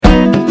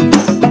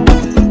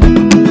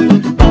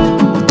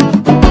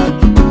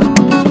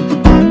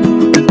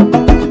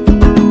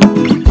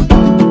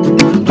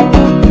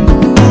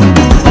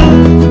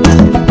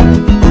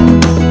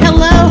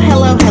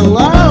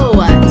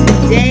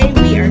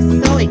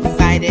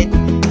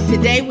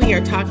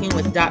talking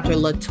with Dr.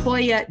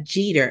 Latoya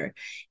Jeter.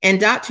 And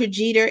Dr.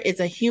 Jeter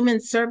is a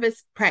human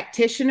service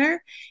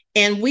practitioner,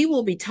 and we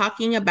will be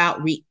talking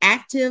about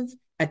reactive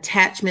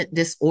attachment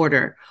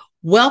disorder.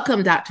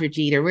 Welcome, Dr.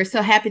 Jeter. We're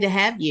so happy to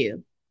have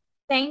you.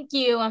 Thank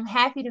you. I'm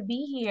happy to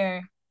be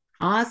here.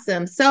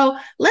 Awesome. So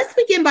let's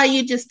begin by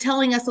you just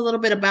telling us a little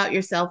bit about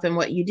yourself and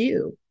what you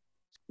do.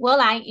 Well,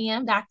 I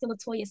am Dr.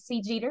 Latoya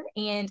C. Jeter,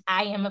 and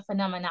I am a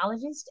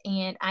phenomenologist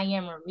and I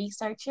am a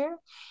researcher.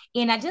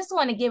 And I just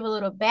want to give a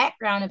little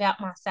background about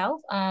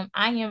myself. I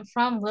am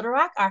from Little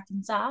Rock,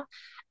 Arkansas.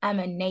 I'm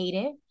a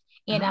native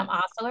and I'm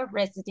also a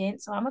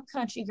resident, so I'm a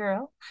country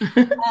girl.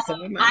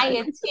 So am I. I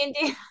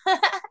attended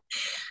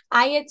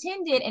I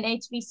attended an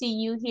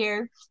HBCU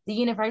here, the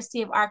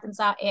University of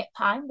Arkansas at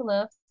Pine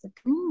Bluff, the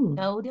Mm.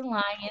 Golden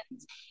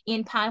Lions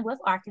in Pine Bluff,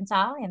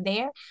 Arkansas. And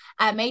there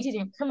I majored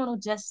in criminal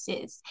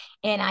justice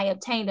and I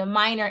obtained a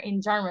minor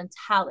in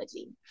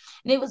gerontology.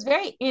 And it was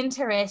very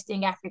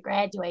interesting after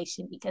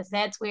graduation because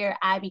that's where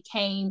I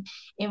became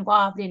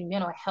involved in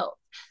mental health.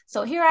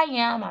 So here I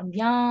am, I'm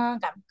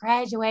young, I'm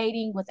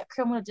graduating with a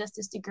criminal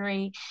justice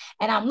degree,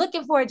 and I'm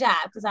looking for a job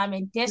because I'm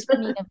in desperate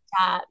need of a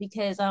job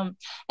because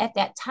at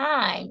that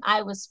time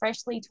I was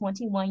freshly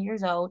 21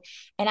 years old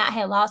and I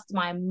had lost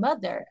my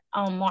mother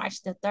on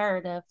March the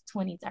 3rd of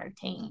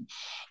 2013.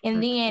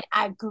 And then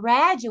I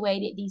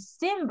graduated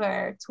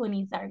December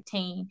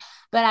 2013,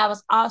 but I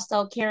was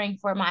also caring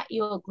for my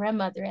ill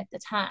grandmother at the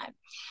time.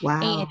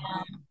 And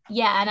Wow.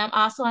 yeah, and I'm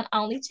also an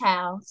only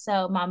child.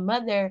 So my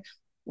mother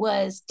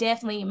was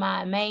definitely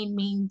my main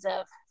means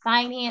of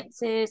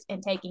finances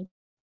and taking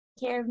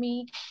care of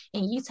me.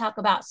 And you talk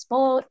about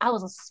spoiled, I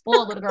was a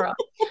spoiled little girl.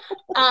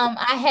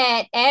 I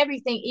had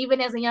everything,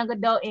 even as a young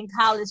adult in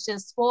college,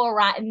 just spoiled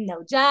rotten,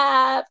 no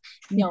job,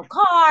 no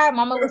car.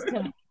 Mama was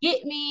coming to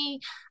get me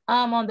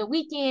on the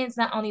weekends.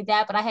 Not only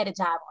that, but I had a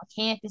job on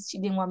campus. She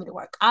didn't want me to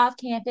work off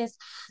campus.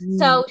 Mm.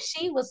 So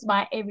she was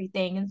my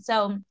everything. And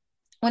so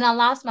when I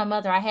lost my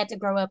mother, I had to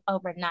grow up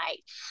overnight.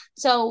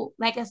 So,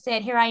 like I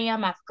said, here I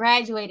am, I've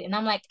graduated, and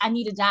I'm like, I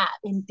need a job,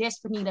 in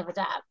desperate need of a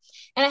job.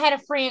 And I had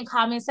a friend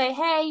call me and say,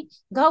 hey,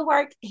 go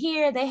work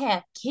here. They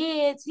have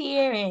kids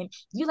here, and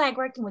you like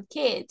working with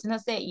kids. And I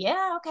said,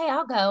 yeah, okay,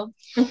 I'll go.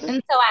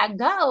 And so I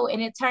go,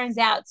 and it turns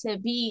out to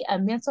be a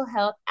mental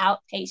health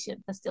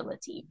outpatient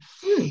facility.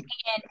 Mm.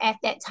 And at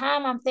that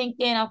time, I'm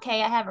thinking,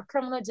 okay, I have a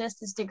criminal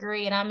justice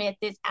degree and I'm at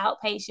this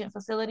outpatient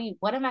facility.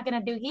 What am I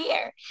going to do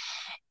here?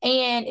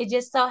 And it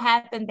just so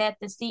happened that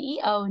the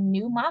CEO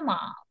knew my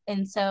mom.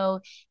 And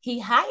so he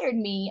hired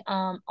me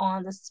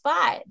on the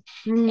spot.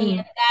 And Mm.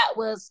 that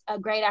was a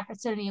great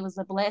opportunity. It was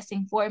a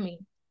blessing for me.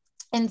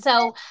 And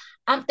so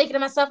I'm thinking to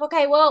myself,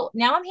 okay, well,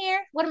 now I'm here.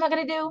 What am I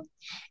going to do?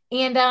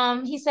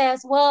 And he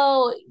says,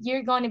 well,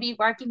 you're going to be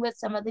working with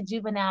some of the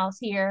juveniles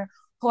here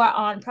who are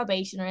on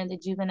probation or in the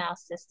juvenile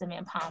system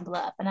in Pine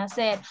Bluff. And I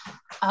said,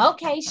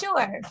 okay,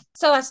 sure.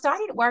 So I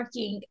started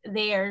working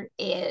there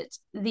at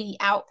the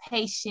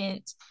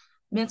outpatient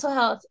mental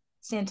health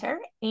center.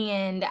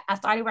 And I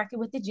started working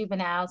with the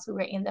juveniles who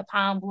were in the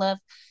Pine Bluff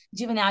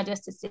juvenile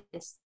justice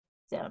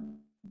system.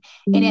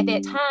 And at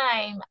that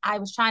time, I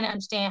was trying to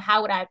understand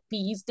how would I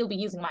be still be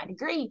using my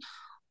degree.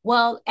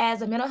 Well,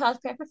 as a mental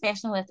health care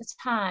professional at the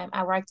time,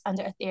 I worked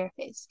under a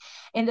therapist,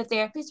 and the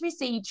therapist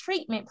received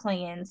treatment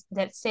plans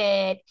that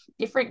said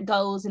different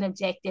goals and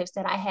objectives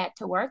that I had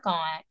to work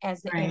on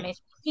as the Right.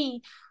 MHP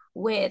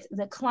with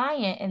the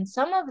client. And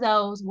some of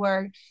those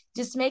were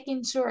just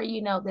making sure,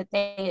 that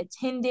they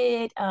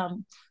attended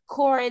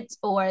courts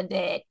or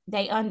that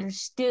they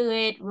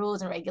understood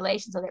rules and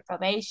regulations of their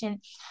probation.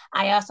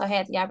 I also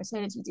had the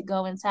opportunity to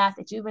go inside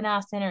the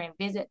juvenile center and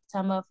visit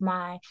some of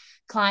my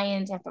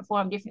clients and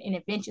perform different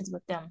interventions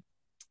with them.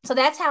 So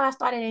that's how I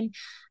started in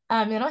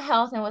mental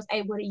health and was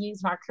able to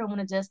use my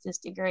criminal justice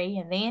degree.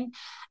 And then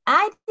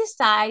I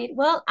decided,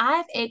 well,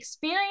 I've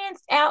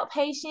experienced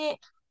outpatient.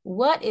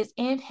 What is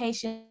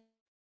inpatient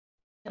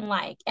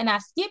like? And I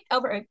skipped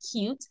over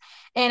acute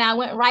and I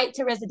went right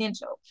to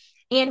residential.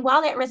 And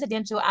while at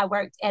residential, I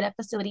worked at a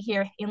facility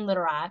here in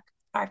Little Rock,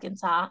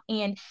 Arkansas.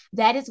 And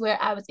that is where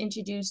I was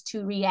introduced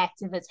to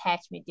reactive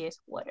attachment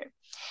disorder.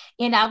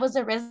 And I was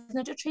a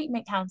residential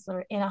treatment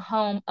counselor in a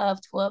home of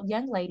 12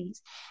 young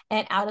ladies.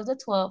 And out of the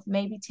 12,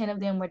 maybe 10 of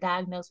them were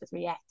diagnosed with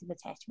reactive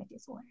attachment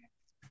disorder.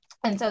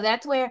 And so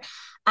that's where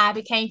I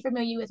became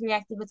familiar with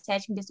reactive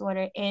attachment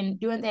disorder. And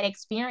during that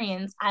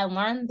experience, I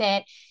learned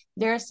that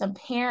there are some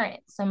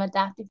parents, some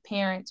adoptive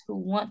parents who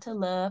want to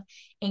love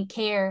and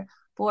care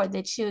for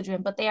the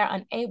children, but they are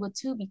unable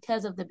to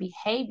because of the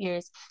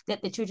behaviors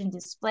that the children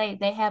display.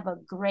 They have a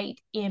great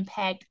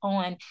impact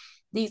on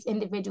these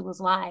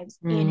individuals' lives.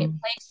 And it Mm.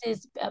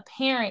 places a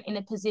parent in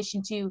a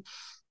position to,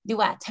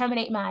 do I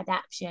terminate my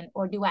adoption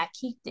or do I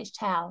keep this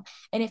child?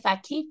 And if I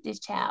keep this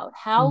child, Mm.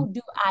 how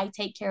do I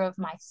take care of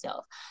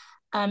myself?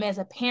 As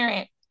a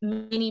parent,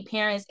 many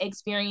parents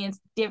experience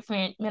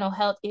different mental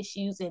health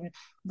issues and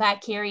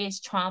vicarious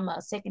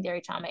trauma,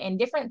 secondary trauma, and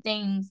different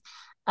things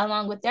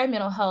along with their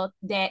mental health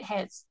that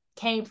has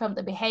came from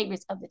the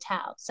behaviors of the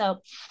child. So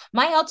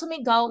my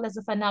ultimate goal as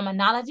a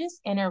phenomenologist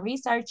and a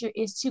researcher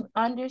is to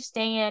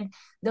understand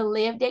the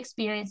lived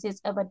experiences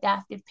of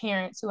adoptive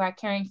parents who are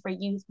caring for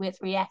youth with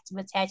reactive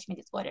attachment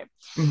disorder.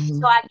 Mm-hmm.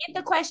 So I get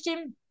the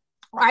question,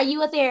 are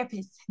you a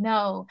therapist?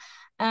 No.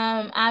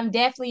 I'm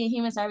definitely a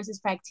human services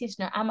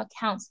practitioner. I'm a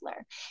counselor.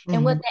 Mm-hmm.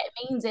 And what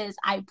that means is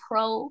I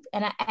probe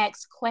and I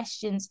ask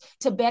questions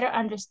to better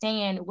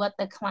understand what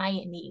the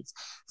client needs.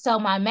 So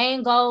my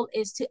main goal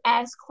is to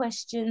ask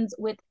questions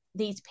with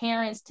these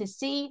parents to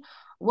see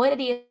what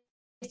it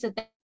is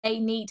that they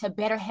need to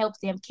better help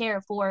them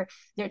care for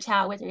their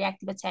child with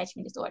reactive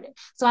attachment disorder.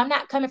 So I'm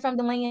not coming from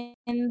the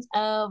lens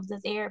of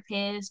the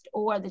therapist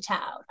or the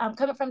child. I'm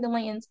coming from the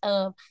lens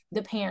of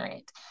the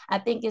parent. I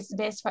think it's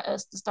best for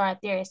us to start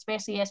there,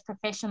 especially as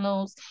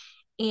professionals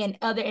and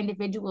other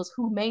individuals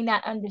who may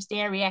not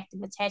understand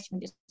reactive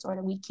attachment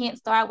disorder. We can't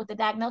start with the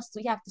diagnosis.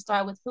 We have to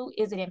start with who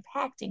is it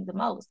impacting the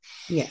most.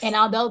 Yes. And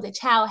although the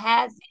child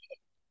has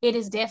it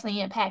is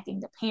definitely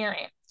impacting the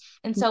parent.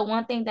 And so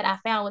one thing that I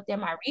found within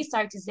my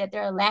research is that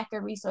there are a lack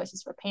of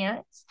resources for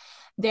parents.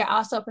 There are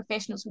also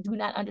professionals who do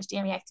not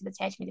understand reactive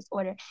attachment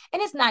disorder. And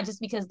it's not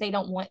just because they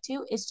don't want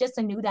to, it's just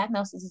a new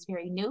diagnosis. It's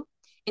very new.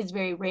 It's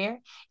very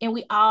rare. And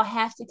we all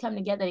have to come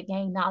together to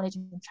gain knowledge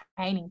and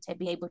training to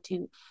be able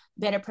to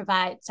better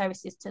provide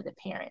services to the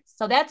parents.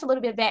 So that's a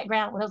little bit of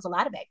background. Well, there was a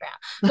lot of background,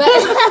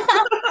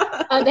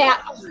 but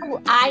about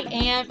who I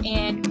am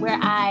and where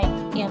I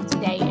am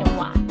today and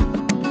why.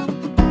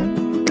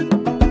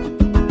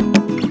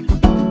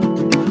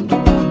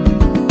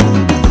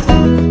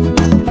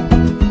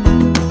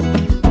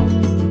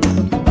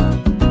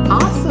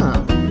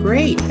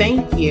 Great,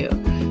 thank you.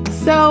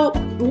 So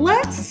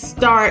let's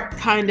start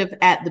kind of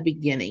at the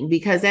beginning,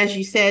 because as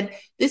you said,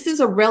 this is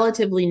a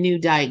relatively new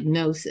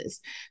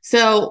diagnosis.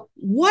 So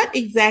what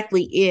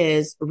exactly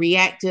is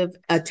reactive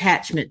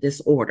attachment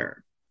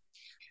disorder?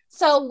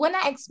 So when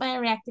I explain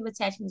reactive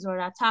attachment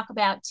disorder, I talk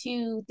about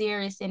two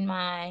theorists in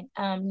mind.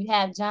 You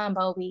have John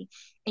Bowlby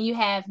and you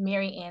have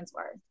Mary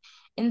Ainsworth.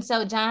 And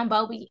so John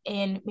Bowlby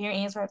and Mary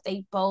Ainsworth,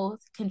 they both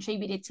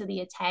contributed to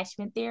the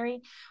attachment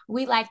theory.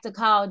 We like to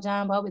call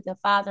John Bowlby the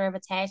father of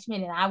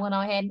attachment, and I went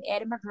on ahead and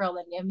added my girl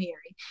in there,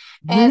 Mary,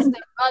 as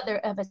the mother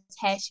of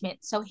attachment.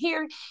 So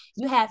here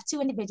you have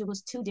two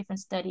individuals, two different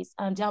studies.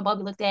 John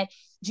Bowlby looked at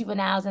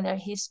juveniles and their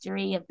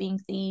history of being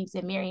thieves,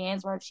 and Mary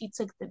Ainsworth, she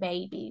took the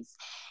babies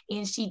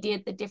and she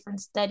did the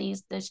different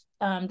studies, the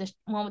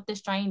one with the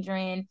stranger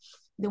and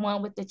the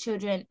one with the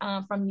children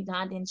from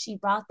Uganda, and she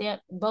brought them,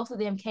 both of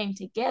them came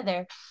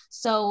together.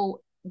 So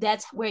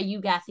that's where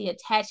you got the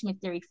attachment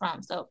theory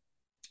from. So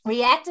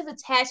reactive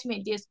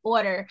attachment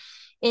disorder,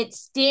 it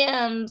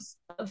stems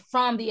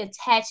from the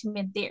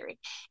attachment theory.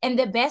 And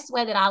the best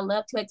way that I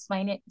love to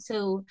explain it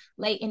to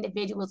lay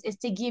individuals is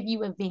to give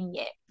you a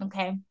vignette,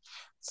 okay?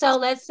 So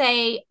let's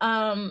say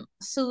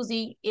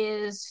Susie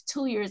is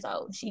 2 years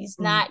old. She's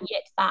not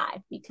yet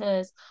 5,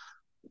 because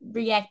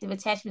reactive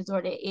attachment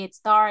disorder, it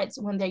starts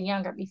when they're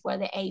younger, before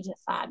the age of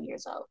 5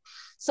 years old.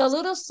 So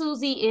little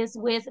Susie is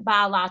with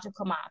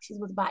biological mom. She's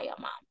with bio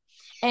mom.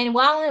 And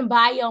while in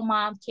bio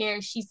mom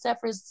care, she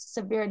suffers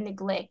severe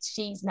neglect.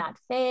 She's not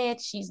fed,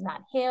 she's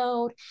not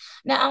held.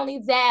 Not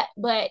only that,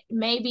 but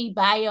maybe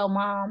bio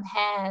mom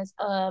has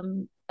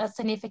a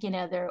significant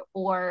other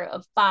or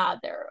a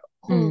father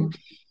who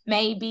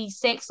may be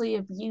sexually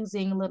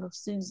abusing little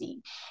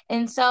Susie.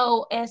 And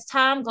so as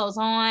time goes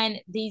on,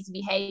 these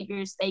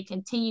behaviors, they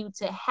continue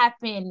to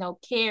happen. No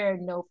care,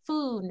 no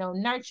food, no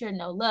nurture,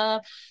 no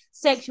love,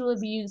 sexual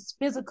abuse,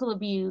 physical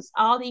abuse,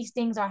 all these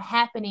things are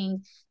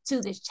happening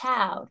to this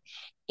child.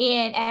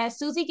 And as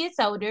Susie gets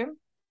older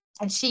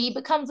and she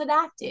becomes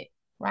adopted,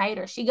 right?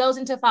 Or she goes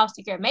into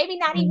foster care, maybe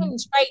not even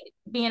straight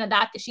being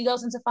adopted. She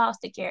goes into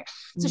foster care.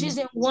 So she's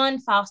in one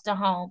foster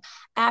home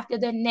after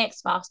the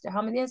next foster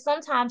home. And then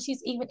sometimes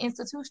she's even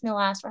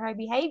institutionalized for her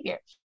behavior.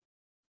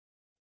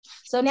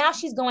 So now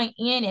she's going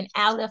in and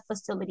out of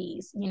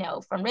facilities, you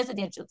know, from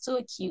residential to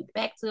acute,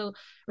 back to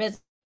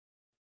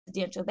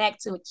residential, back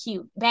to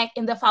acute, back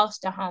in the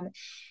foster home.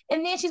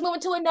 And then she's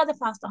moving to another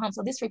foster home.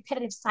 So this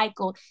repetitive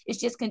cycle is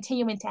just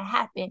continuing to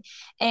happen.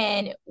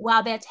 And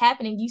while that's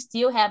happening, you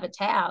still have a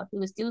child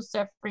who is still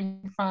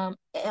suffering from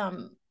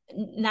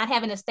not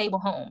having a stable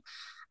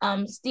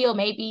home, still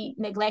maybe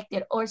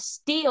neglected, or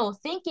still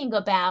thinking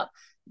about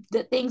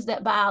the things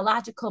that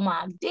biological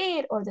mom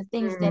did, or the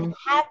things that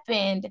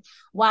happened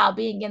while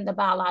being in the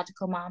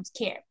biological mom's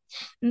care.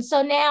 And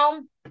so now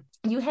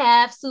you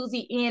have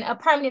Susie in a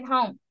permanent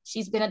home.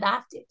 She's been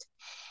adopted.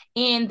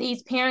 And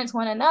these parents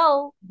want to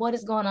know, what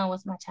is going on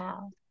with my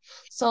child?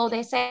 So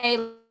they say,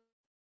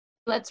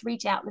 let's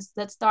reach out.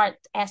 Let's start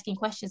asking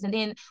questions. And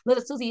then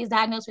little Susie is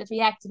diagnosed with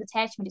reactive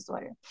attachment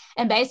disorder.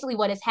 And basically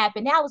what has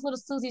happened now is little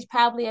Susie's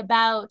probably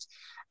about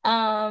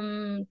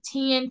 10,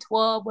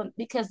 12,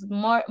 because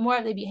more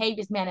of the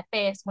behaviors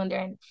manifest when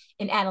they're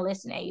in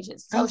adolescent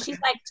ages. So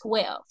she's like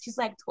 12. She's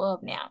like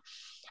 12 now.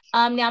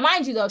 Now,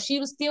 mind you, though, she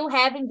was still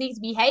having these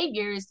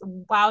behaviors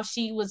while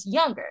she was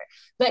younger.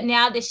 But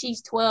now that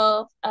she's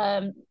 12,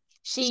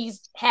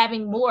 she's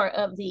having more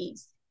of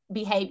these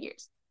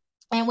behaviors.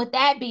 And with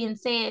that being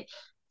said,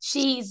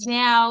 she's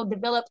now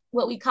developed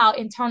what we call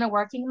internal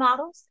working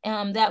models.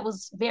 That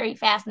was very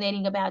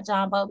fascinating about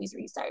John Bowlby's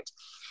research.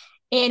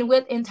 And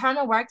with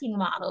internal working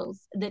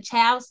models, the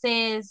child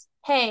says,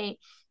 hey,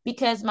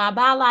 because my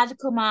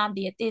biological mom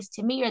did this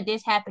to me or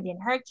this happened in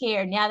her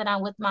care, now that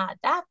I'm with my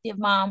adoptive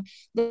mom,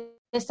 the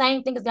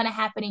same thing is going to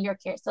happen in your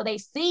care. So they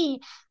see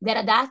that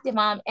adoptive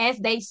mom as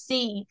they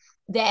see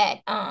that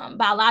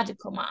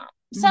biological mom.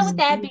 So with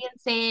that being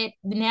said,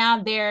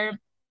 now they're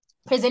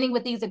presenting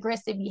with these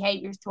aggressive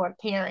behaviors toward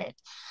parent.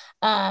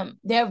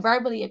 They're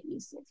verbally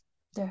abusive.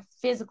 They're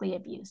physically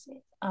abusive.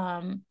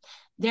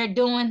 They're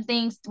doing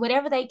things,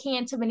 whatever they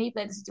can to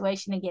manipulate the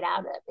situation and get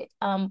out of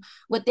it.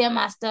 Within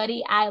my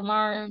study, I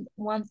learned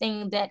one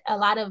thing that a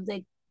lot of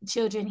the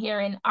children here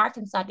in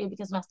Arkansas do,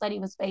 because my study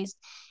was based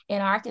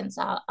in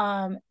Arkansas.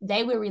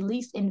 They were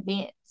released in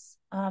vents.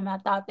 I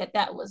thought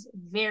that was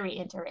very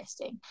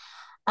interesting.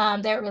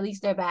 They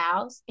released their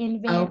vows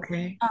in vents.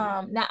 Okay.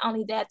 Not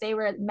only that, they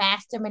were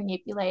master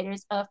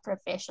manipulators of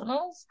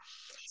professionals.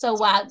 So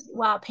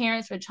while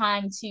parents were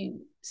trying to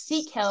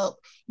seek help,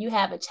 you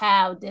have a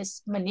child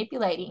that's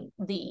manipulating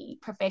the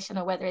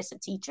professional, whether it's a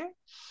teacher,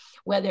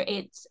 whether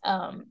it's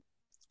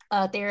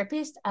a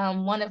therapist.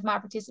 One of my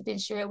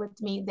participants shared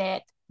with me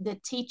that the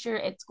teacher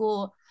at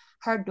school,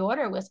 her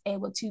daughter was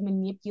able to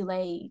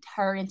manipulate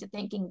her into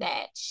thinking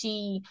that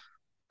she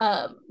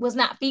was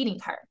not feeding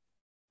her.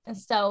 And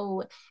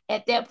so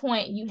at that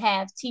point, you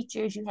have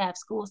teachers, you have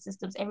school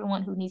systems,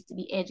 everyone who needs to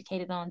be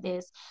educated on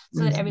this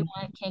so that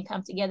everyone can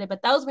come together.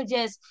 But those were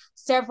just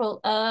several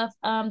of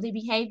the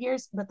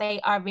behaviors, but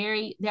they're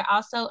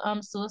also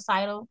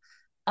suicidal.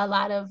 A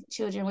lot of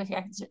children with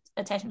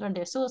attachment disorder,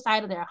 they're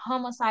suicidal, they're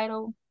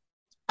homicidal.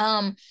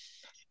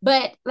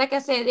 But like I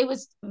said, it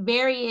was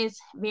various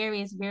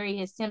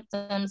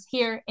symptoms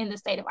here in the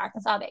state of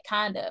Arkansas that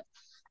kind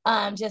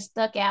of just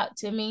stuck out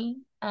to me.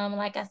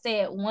 Like I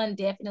said, one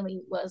definitely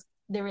was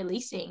the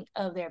releasing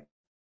of their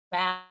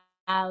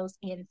vows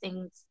and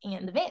things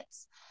in the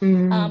vents.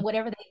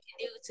 Whatever they can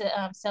do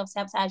to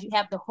self-sabotage. You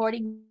have the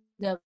hoarding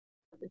of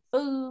the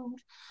food.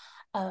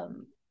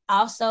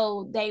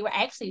 Also, they were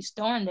actually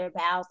storing their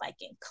vows like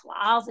in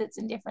closets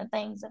and different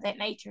things of that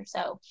nature.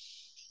 So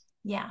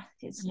yeah,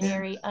 it's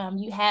very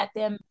you had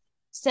them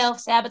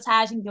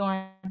self-sabotaging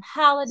during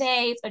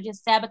holidays or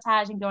just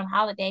sabotaging during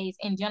holidays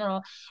in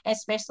general,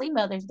 especially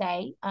Mother's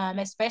Day,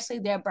 especially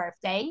their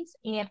birthdays,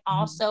 and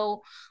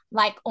also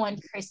like on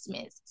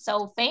Christmas.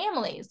 So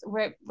families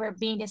were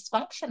being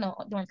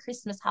dysfunctional during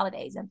Christmas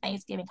holidays and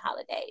Thanksgiving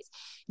holidays.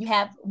 You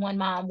have one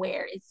mom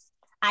where it's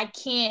I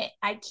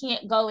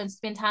can't go and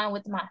spend time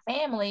with my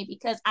family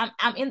because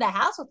I'm in the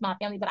house with my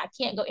family, but I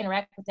can't go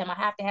interact with them. I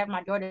have to have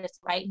my daughter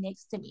right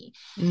next to me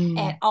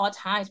at all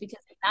times, because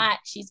if not,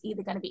 she's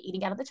either going to be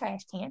eating out of the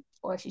trash can,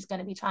 or she's going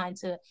to be trying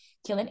to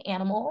kill an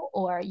animal,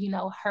 or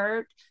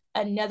hurt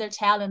another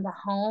child in the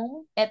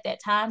home at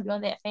that time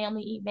during that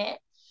family event.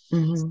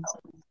 So.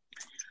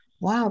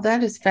 Wow,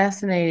 that is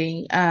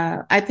fascinating.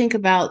 I think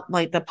about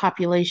like the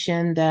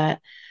population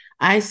that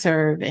I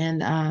serve,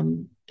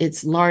 and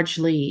it's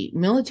largely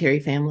military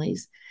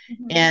families.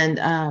 And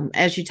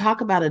as you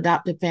talk about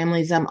adoptive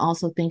families, I'm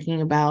also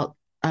thinking about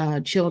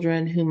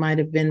children who might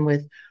have been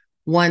with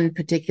one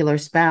particular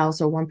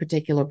spouse or one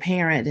particular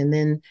parent, and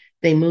then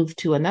they move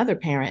to another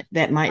parent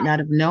that might not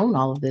have known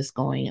all of this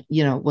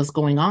was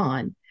going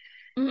on.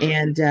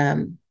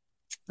 And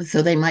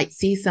so they might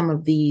see some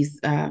of these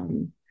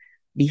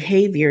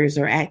behaviors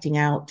or acting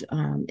out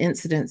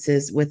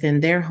incidences within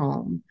their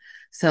home.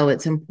 So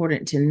it's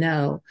important to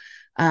know.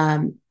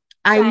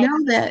 I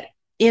know that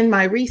in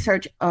my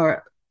research,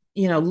 or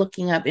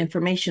looking up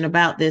information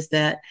about this,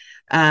 that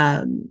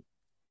a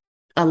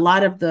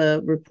lot of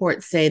the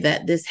reports say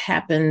that this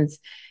happens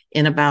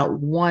in about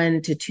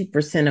 1% to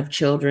 2% of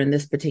children,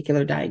 this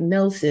particular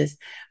diagnosis.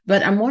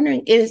 But I'm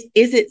wondering, is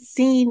it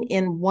seen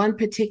in one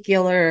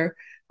particular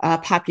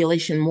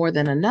population more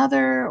than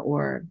another,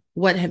 or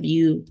what have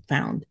you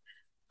found?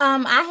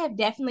 I have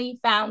definitely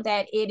found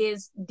that it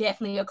is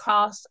definitely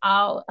across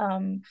all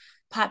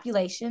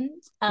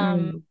populations.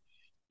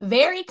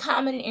 Very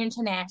common in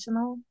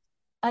international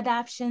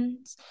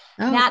adoptions.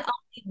 Not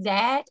only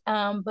that,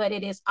 but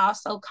it is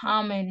also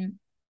common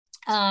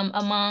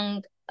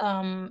among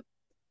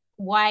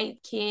white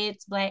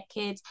kids, Black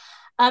kids.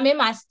 In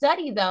my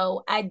study,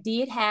 though, I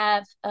did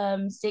have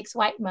 6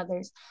 white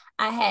mothers.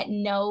 I had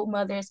no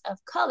mothers of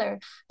color,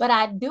 but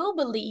I do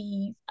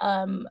believe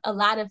a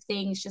lot of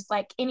things, just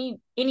like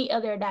any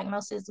other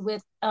diagnosis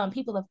with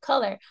people of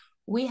color,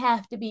 we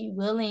have to be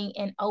willing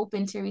and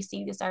open to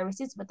receive the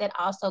services. But that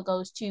also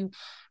goes to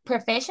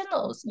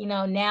professionals.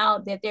 Now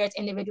that there's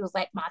individuals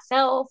like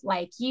myself,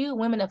 like you,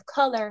 women of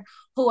color,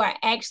 who are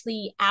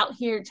actually out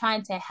here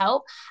trying to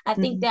help, I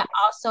think that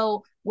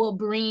also will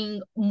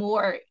bring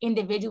more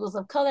individuals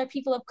of color,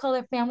 people of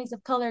color, families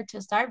of color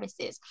to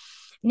services.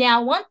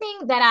 Now, one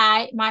thing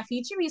that my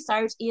future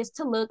research is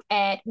to look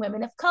at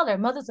women of color,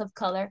 mothers of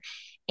color,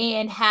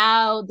 and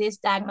how this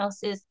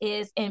diagnosis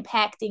is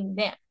impacting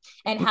them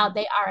and how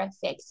they are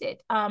affected.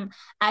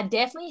 I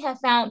definitely have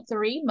found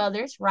 3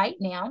 mothers right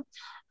now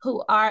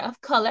who are of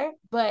color,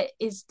 but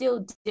it's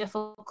still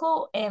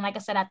difficult. And like I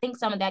said, I think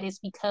some of that is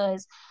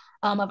because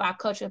of our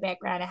cultural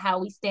background and how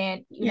we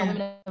stand,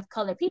 women of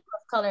color, people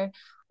of color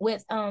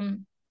with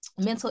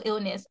mental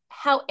illness.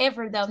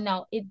 However, though,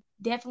 no, it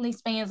definitely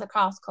spans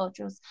across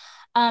cultures.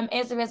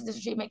 As a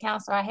residential treatment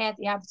counselor, I had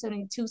the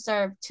opportunity to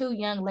serve 2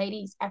 young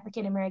ladies,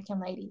 African American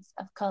ladies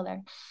of color.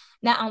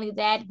 Not only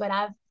that, but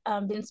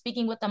I've been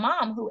speaking with a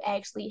mom who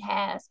actually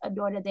has a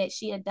daughter that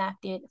she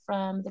adopted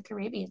from the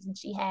Caribbean, and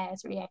she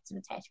has reactive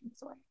attachment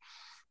disorder.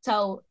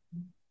 So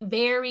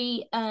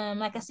very,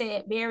 like I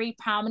said, very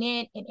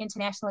prominent in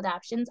international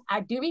adoptions. I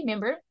do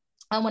remember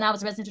when I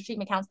was a residential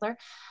treatment counselor,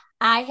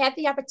 I had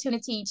the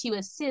opportunity to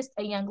assist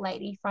a young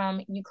lady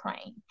from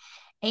Ukraine.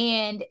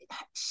 And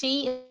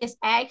she is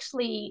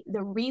actually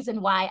the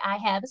reason why I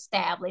have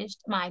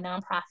established my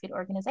nonprofit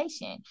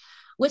organization,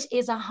 which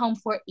is a Home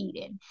for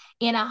Eden.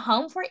 And a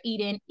Home for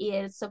Eden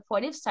is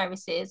supportive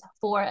services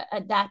for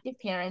adoptive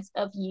parents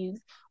of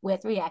youth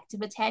with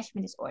reactive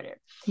attachment disorder.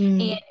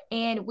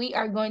 And we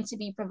are going to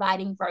be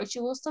providing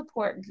virtual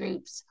support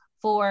groups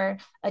for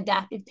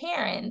adoptive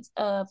parents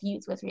of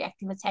youth with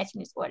reactive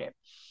attachment disorder.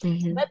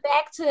 But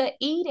back to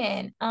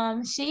Eden,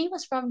 she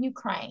was from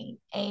Ukraine,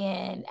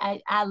 and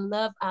I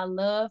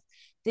love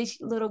this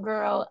little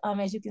girl.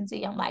 As you can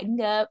see, I'm lighting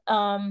up.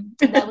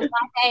 That was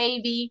my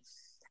baby.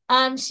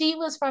 She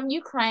was from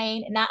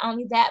Ukraine. Not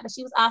only that, but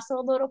she was also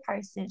a little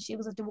person. She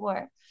was a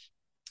dwarf.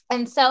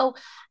 And so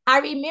I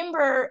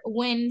remember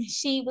when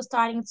she was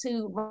starting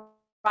to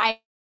write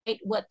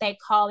what they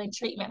call in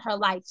treatment her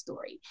life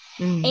story.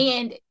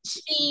 And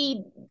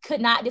she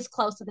could not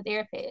disclose to the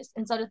therapist.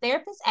 And so the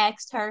therapist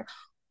asked her,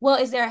 well,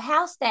 is there a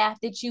house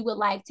staff that you would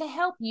like to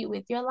help you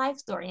with your life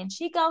story? And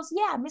she goes,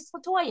 yeah, Miss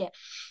Latoya.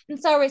 And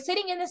so we're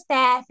sitting in the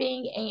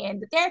staffing,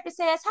 and the therapist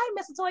says, hi,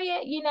 Miss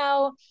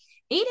Latoya,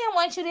 Eden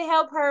wants you to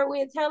help her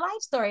with her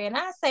life story. And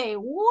I say,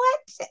 what?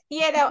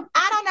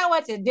 I don't know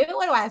what to do.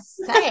 What do I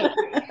say?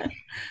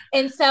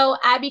 And so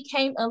I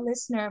became a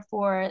listener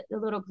for the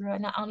little girl.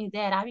 Not only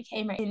that, I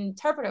became an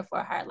interpreter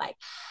for her. Like,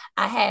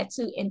 I had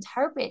to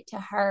interpret to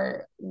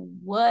her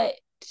what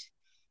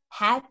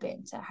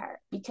happened to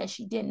her because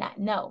she did not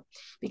know.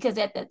 Because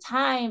at the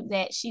time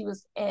that she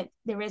was at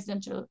the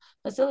residential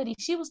facility,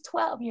 she was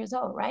 12 years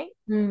old, right?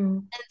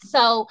 And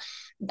so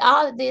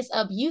all of this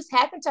abuse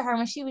happened to her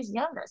when she was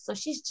younger. So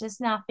she's just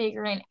now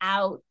figuring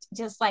out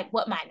just like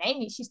what my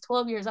name is. She's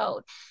 12 years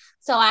old.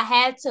 So I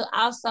had to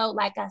also,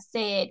 like I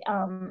said,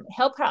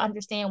 help her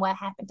understand what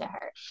happened to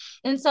her.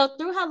 And so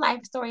through her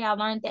life story, I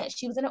learned that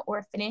she was in an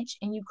orphanage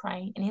in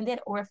Ukraine. And in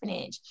that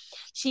orphanage,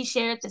 she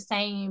shared the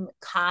same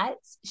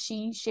cots.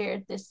 She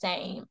shared the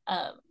same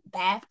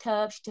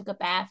bathtub. She took a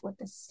bath with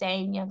the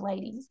same young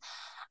ladies.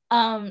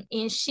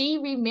 And she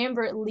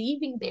remembered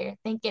leaving there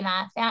thinking,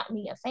 I found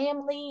me a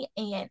family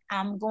and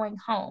I'm going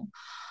home,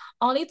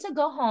 only to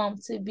go home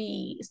to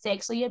be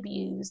sexually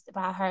abused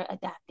by her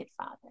adopted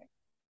father.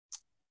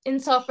 And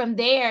so from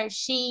there,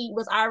 she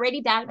was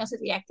already diagnosed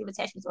with reactive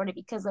attachment disorder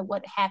because of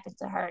what happened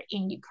to her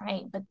in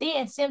Ukraine. But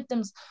then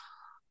symptoms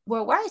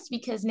were worse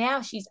because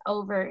now she's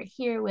over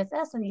here with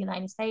us in the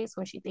United States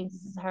where she thinks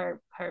this is her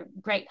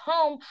great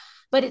home,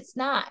 but it's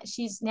not.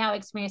 She's now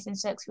experiencing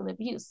sexual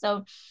abuse.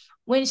 So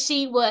when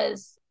she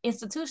was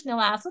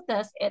institutionalized with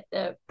us at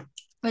the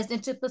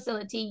residential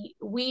facility,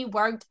 we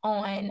worked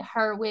on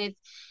her with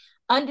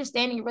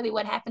understanding really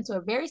what happened to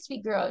a very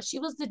sweet girl. She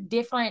was the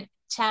different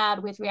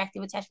child with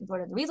reactive attachment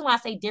disorder. The reason why I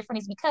say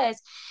different is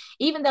because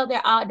even though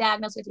they're all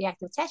diagnosed with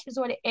reactive attachment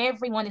disorder,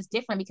 everyone is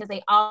different because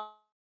they all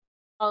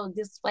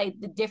display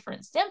the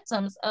different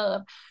symptoms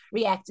of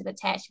reactive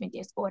attachment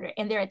disorder,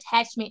 and their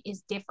attachment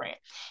is different.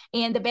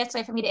 And the best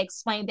way for me to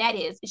explain that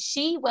is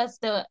she was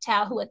the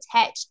child who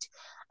attached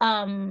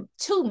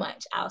too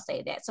much, I'll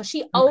say that. So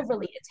she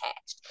overly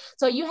attached.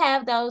 So you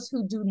have those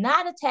who do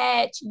not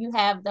attach, you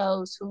have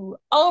those who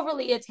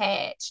overly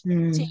attach to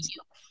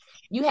you.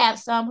 You have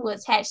some who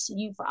attach to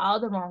you for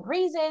all the wrong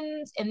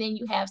reasons, and then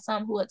you have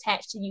some who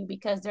attach to you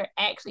because they're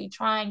actually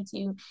trying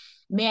to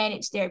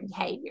manage their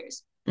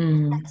behaviors.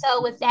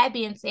 So with that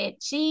being said,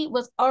 she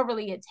was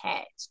overly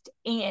attached,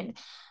 and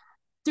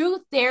through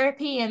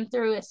therapy and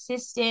through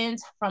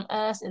assistance from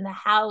us in the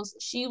house,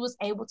 she was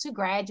able to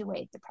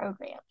graduate the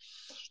program.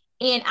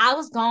 And I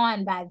was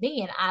gone by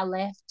then. I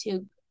left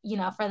to,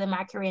 further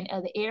my career in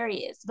other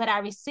areas, but I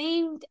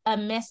received a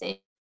message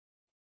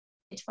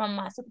from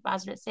my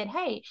supervisor that said,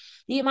 hey,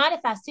 do you mind if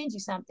I send you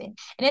something?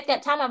 And at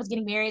that time I was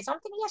getting married. So I'm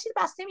thinking, yeah, she's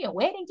about to send me a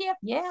wedding gift.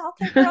 Yeah,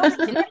 okay, girl.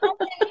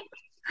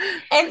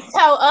 And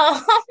so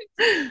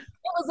it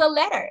was a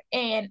letter,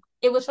 and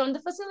it was from the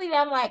facility.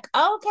 I'm like,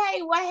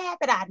 okay, what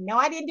happened? I know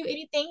I didn't do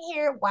anything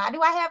here. Why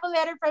do I have a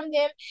letter from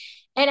them?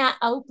 And I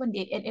opened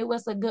it, and it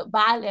was a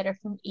goodbye letter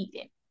from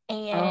Eden.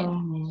 And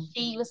Oh.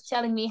 she was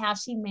telling me how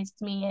she missed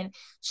me, and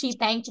she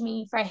thanked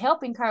me for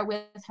helping her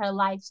with her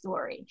life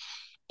story.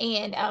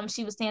 And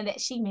she was saying that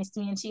she missed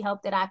me and she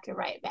hoped that I could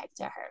write back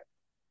to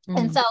her.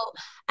 And so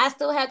I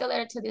still have the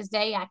letter to this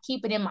day. I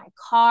keep it in my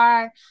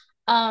car.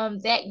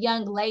 That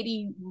young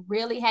lady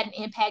really had an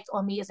impact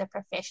on me as a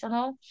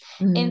professional.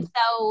 And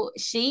so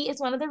she is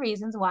one of the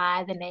reasons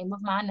why the name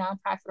of my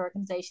nonprofit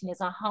organization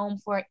is A Home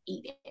for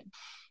Eden,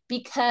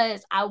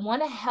 because I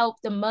want to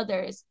help the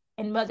mothers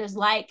and mothers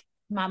like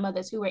my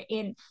mothers who are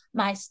in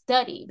my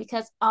study,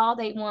 because all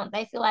they want,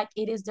 they feel like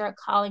it is their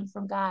calling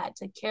from God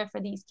to care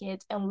for these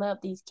kids and love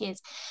these kids.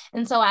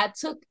 And so I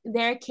took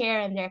their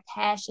care and their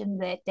passion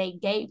that they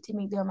gave to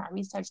me during my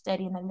research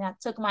study, and then I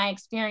took my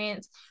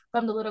experience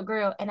from the little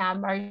girl and I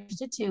merged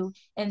the two,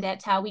 and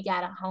that's how we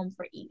got A Home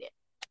for Eden.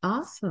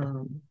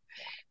 Awesome.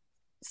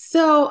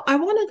 So I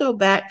want to go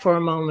back for a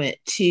moment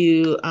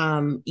to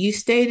you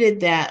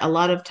stated that a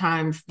lot of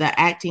times the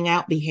acting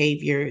out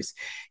behaviors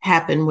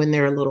happen when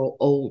they're a little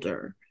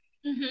older.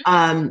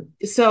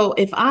 So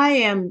if I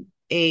am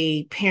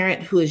a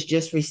parent who is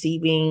just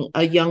receiving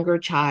a younger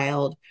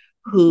child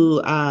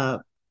who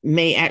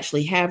may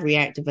actually have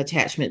reactive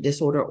attachment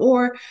disorder,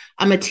 or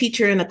I'm a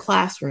teacher in a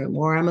classroom,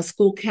 or I'm a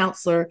school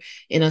counselor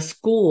in a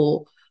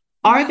school,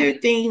 are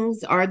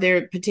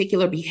there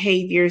particular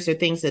behaviors or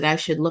things that I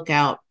should look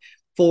out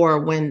for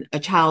when a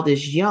child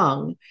is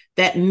young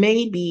that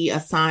may be a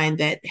sign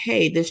that,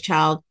 hey, this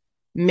child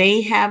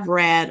may have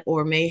RAD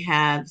or may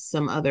have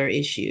some other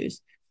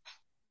issues?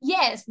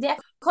 Yes,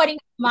 according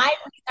to my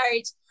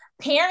research,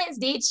 parents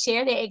did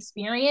share their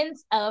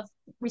experience of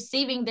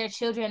receiving their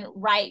children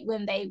right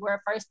when they were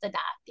first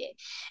adopted.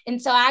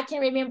 And so I can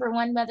remember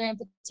one mother in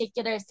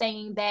particular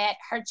saying that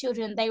her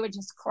children, they would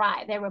just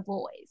cry. They were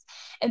boys,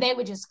 and they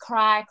would just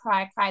cry,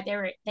 cry, cry.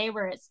 They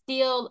were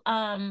still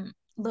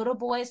little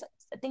boys.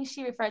 I think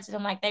she referred to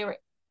them like they were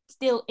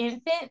still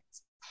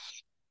infants.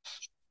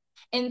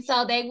 And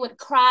so they would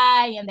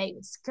cry and they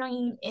would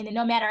scream. And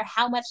no matter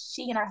how much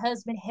she and her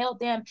husband held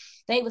them,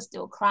 they would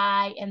still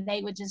cry and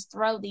they would just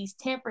throw these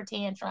temper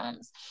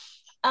tantrums.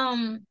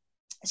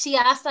 She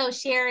also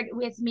shared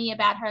with me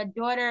about her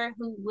daughter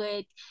who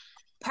would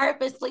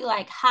purposely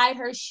like hide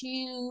her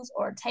shoes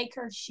or take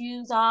her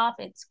shoes off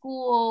at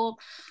school.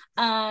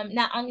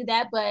 Not only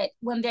that, but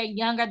when they're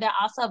younger, they're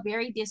also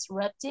very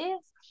disruptive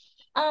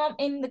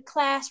in the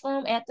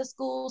classroom at the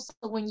school. So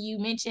when you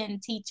mention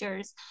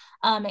teachers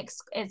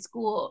at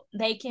school,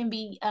 they can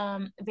be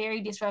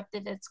very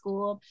disruptive at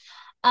school.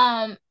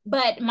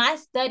 But my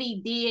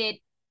study did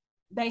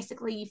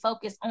basically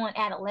focus on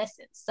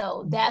adolescents.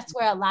 So that's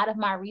where a lot of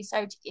my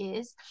research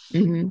is.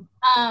 And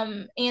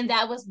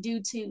that was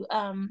due to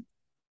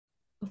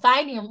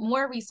finding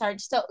more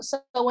research.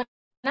 So when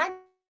I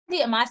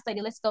did my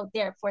study, let's go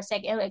there for a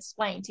second. I'll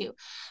explain too.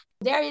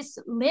 There is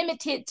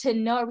limited to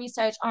no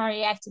research on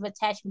reactive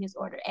attachment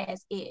disorder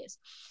as is.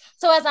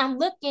 So as I'm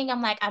looking,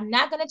 I'm like, I'm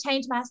not going to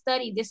change my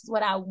study. This is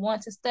what I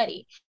want to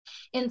study.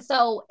 And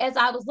so as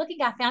I was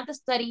looking, I found a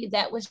study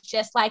that was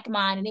just like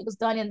mine, and it was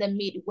done in the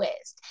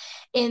Midwest.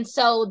 And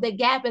so the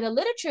gap in the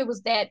literature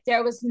was that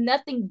there was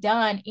nothing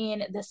done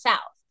in the South.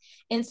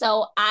 And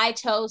so I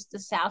chose the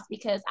South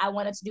because I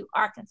wanted to do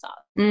Arkansas.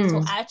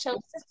 So I chose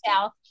the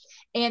South,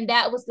 and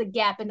that was the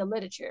gap in the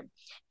literature.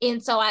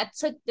 And so I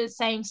took the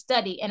same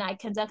study and I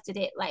conducted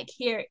it like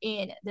here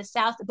in the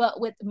South,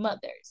 but with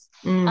mothers.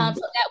 So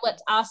that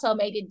what also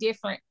made it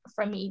different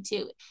for me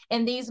too.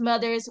 And these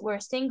mothers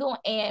were single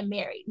and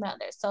married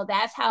mothers. So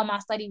that's how my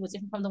study was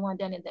different from the one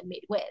done in the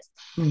Midwest.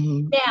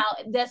 Now,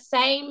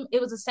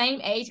 it was the same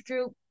age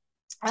group,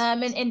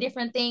 and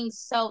different things.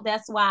 So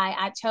that's why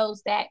I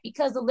chose that,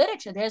 because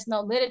there's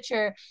no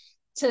literature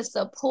to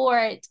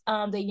support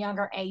the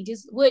younger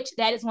ages, which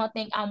that is one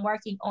thing I'm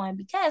working on,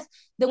 because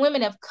the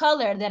women of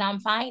color that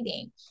I'm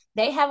finding,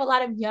 they have a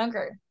lot of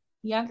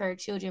younger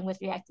children with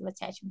reactive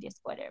attachment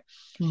disorder.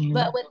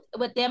 But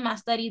within my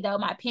study, though,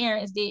 my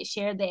parents did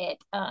share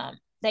that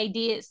they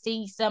did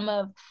see some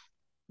of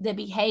the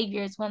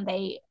behaviors when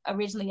they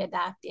originally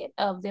adopted,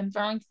 of them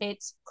throwing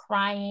fits,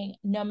 crying,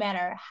 no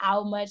matter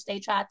how much they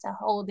tried to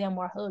hold them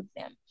or hug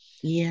them.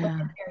 Yeah. When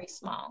they're very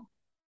small.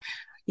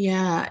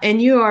 Yeah,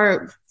 and you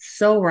are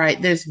so right.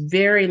 There's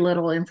very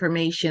little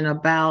information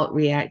about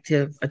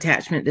reactive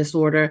attachment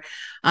disorder.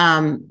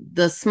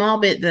 The small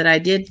bit that I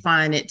did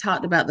find, it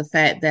talked about the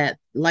fact that,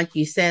 like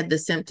you said, the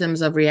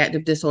symptoms of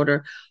reactive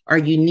disorder are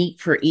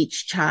unique for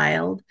each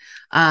child.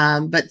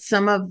 But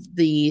some of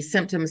the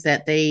symptoms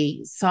that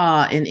they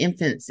saw in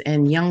infants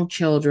and young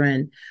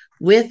children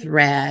with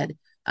RAD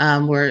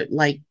were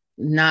like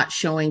not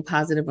showing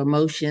positive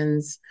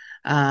emotions,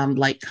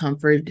 like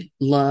comfort,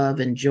 love,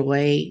 and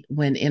joy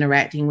when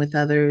interacting with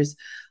others,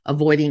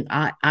 avoiding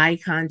eye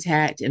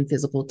contact and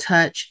physical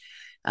touch,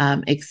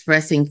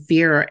 expressing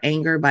fear or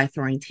anger by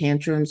throwing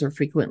tantrums or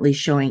frequently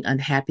showing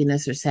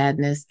unhappiness or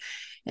sadness,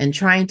 and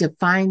trying to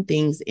find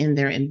things in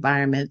their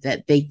environment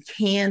that they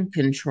can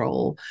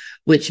control,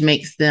 which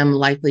makes them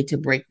likely to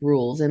break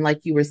rules. And like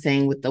you were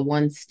saying with the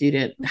one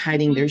student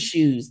hiding their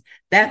shoes,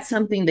 that's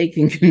something they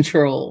can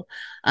control.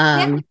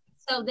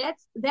 so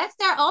that's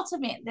their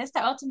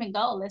ultimate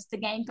goal, is to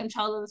gain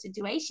control of the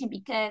situation,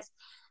 because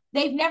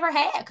they've never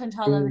had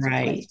control of the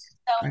Right. situation.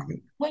 So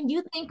when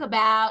you think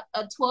about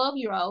a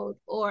 12-year-old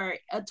or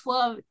a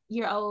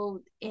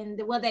 12-year-old in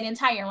that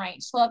entire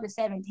range, 12 to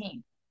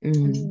 17,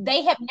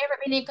 they have never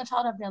been in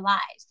control of their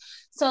lives.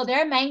 So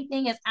their main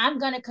thing is, I'm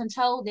going to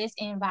control this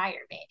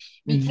environment,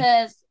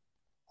 because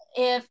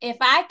if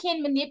I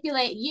can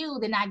manipulate you,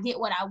 then I get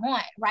what I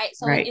want, right?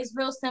 So it's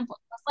real simple.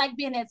 It's like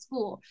being at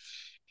school,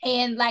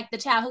 and like the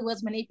child who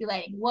was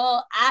manipulating.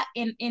 Well,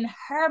 in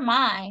her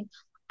mind,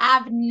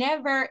 I've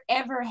never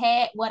ever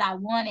had what I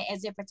wanted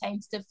as it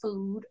pertains to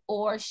food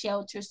or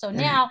shelter. So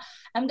now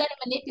I'm going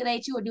to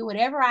manipulate you or do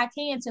whatever I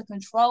can to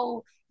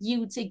control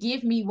you to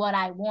give me what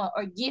I want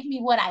or give me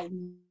what I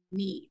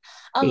need.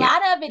 A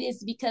lot of it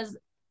is because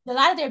a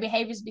lot of their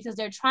behaviors, because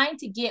they're trying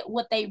to get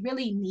what they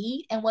really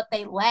need and what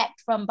they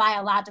lacked from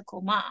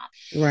biological mom.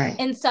 Right.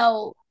 And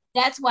so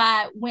that's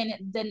why when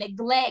the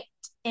neglect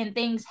and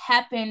things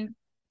happen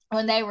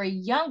when they were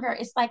younger,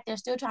 it's like they're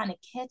still trying to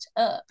catch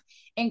up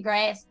and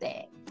grasp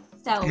that.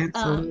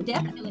 So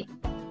definitely.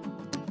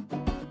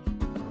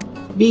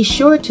 Be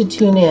sure to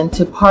tune in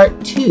to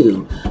part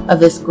 2 of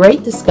this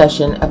great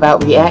discussion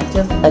about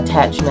reactive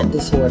attachment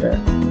disorder.